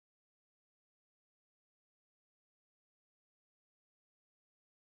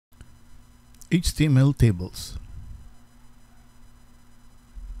HTML tables.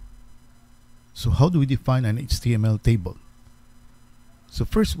 So how do we define an HTML table? So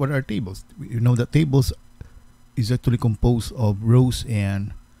first, what are tables? You know that tables is actually composed of rows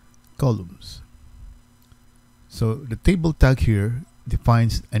and columns. So the table tag here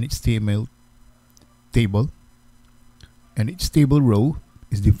defines an HTML table, and each table row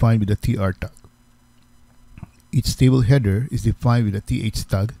is defined with a tr tag. Each table header is defined with a th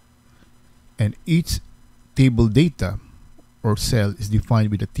tag, and each table data or cell is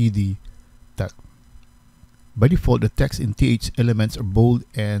defined with a td tag. By default, the text in th elements are bold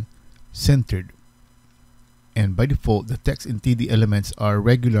and centered, and by default the text in td elements are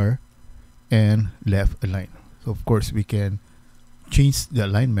regular and left aligned. So of course we can change the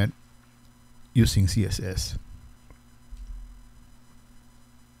alignment using CSS.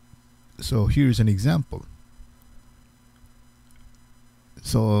 So here's an example.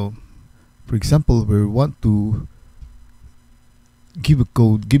 So for example, we want to give the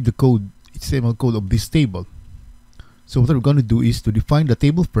code HTML code of this table. So what we're going to do is to define the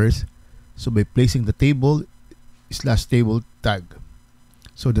table first. So by placing the table / table tag.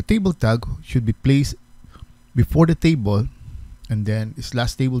 So the table tag should be placed before the table, and then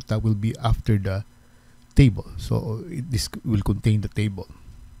 / table tag will be after the table. So this will contain the table.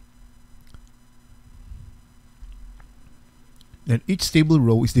 Then each table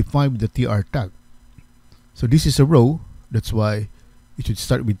row is defined with the tr tag. So this is a row, that's why it should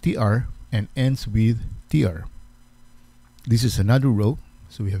start with tr and ends with tr. This is another row,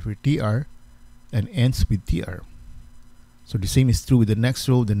 so we have here tr and ends with tr. So the same is true with the next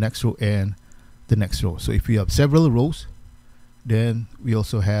row, and the next row. So if we have several rows, then we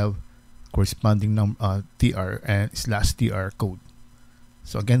also have corresponding tr and / tr code.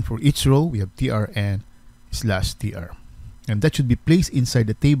 So again, for each row we have tr and / tr, and that should be placed inside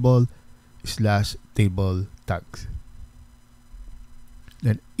the table / table tags.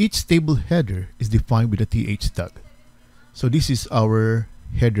 Then each table header is defined with a th tag. So this is our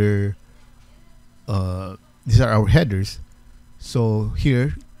header. These are our headers. So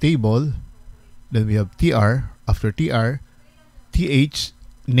here table, then we have tr, after tr, th,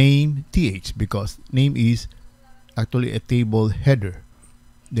 name, th, because name is actually a table header.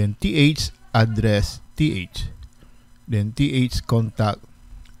 Then th, address, th, then th, contact,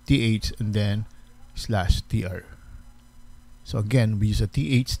 th, and then / tr. So again, we use a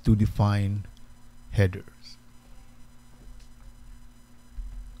th to define headers.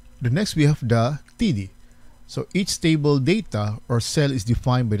 The next we have the td. So each table data or cell is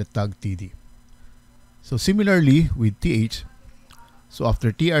defined by the tag td. So similarly with th, so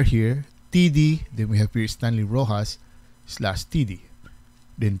after tr here, td, then we have here Stanley Rojas / td.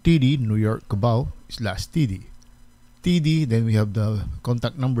 Then td, New York Cubao / td. td, then we have the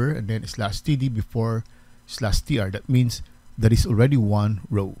contact number, and then / td before / tr. That means there is already one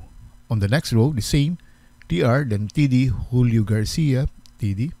row. On the next row, the same, tr, then td, Julio Garcia,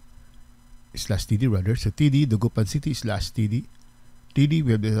 td, / td rather. So td, Dagupan City / td. td,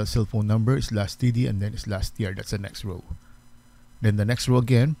 we have the cell phone number / td, and then / tr. That's the next row. Then the next row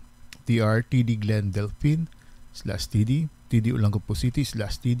again, tr, td, Glen Delphine / td. td, Olongapo City /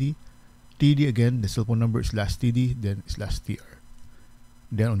 td. td again, the cell phone number / td, then / tr.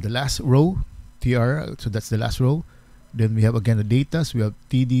 Then on the last row, tr, so that's the last row. Then we have again the data. So we have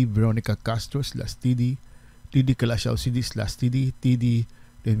td, Veronica Castro / td. td, Calasiao City / td. td,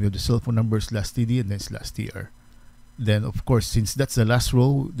 then we have the cell phone number / td, and then / tr. Then of course, since that's the last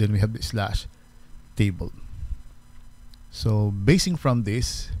row, then we have the / table. So basing from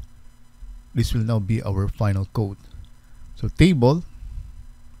this will now be our final code. So table,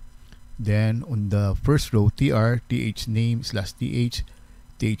 then on the first row, tr, th name / th,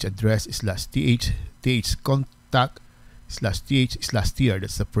 th address / th, th contact / th / tr.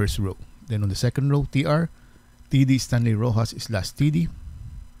 That's the first row. Then on the second row, tr, td, Stanley Rojas / td.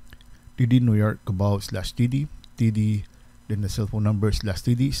 td, New York Cubao / td. td, then the cell phone number /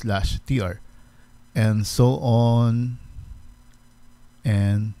 td / tr, and so on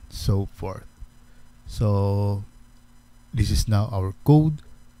and so forth. So this is now our code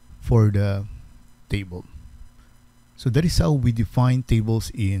for the table. So that is how we define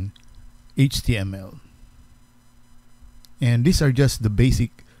tables in HTML. And these are just the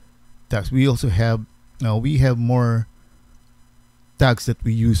basic tags. We also have more tags that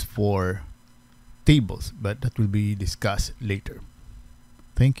we use for tables, but that will be discussed later.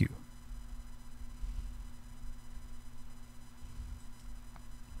 Thank you.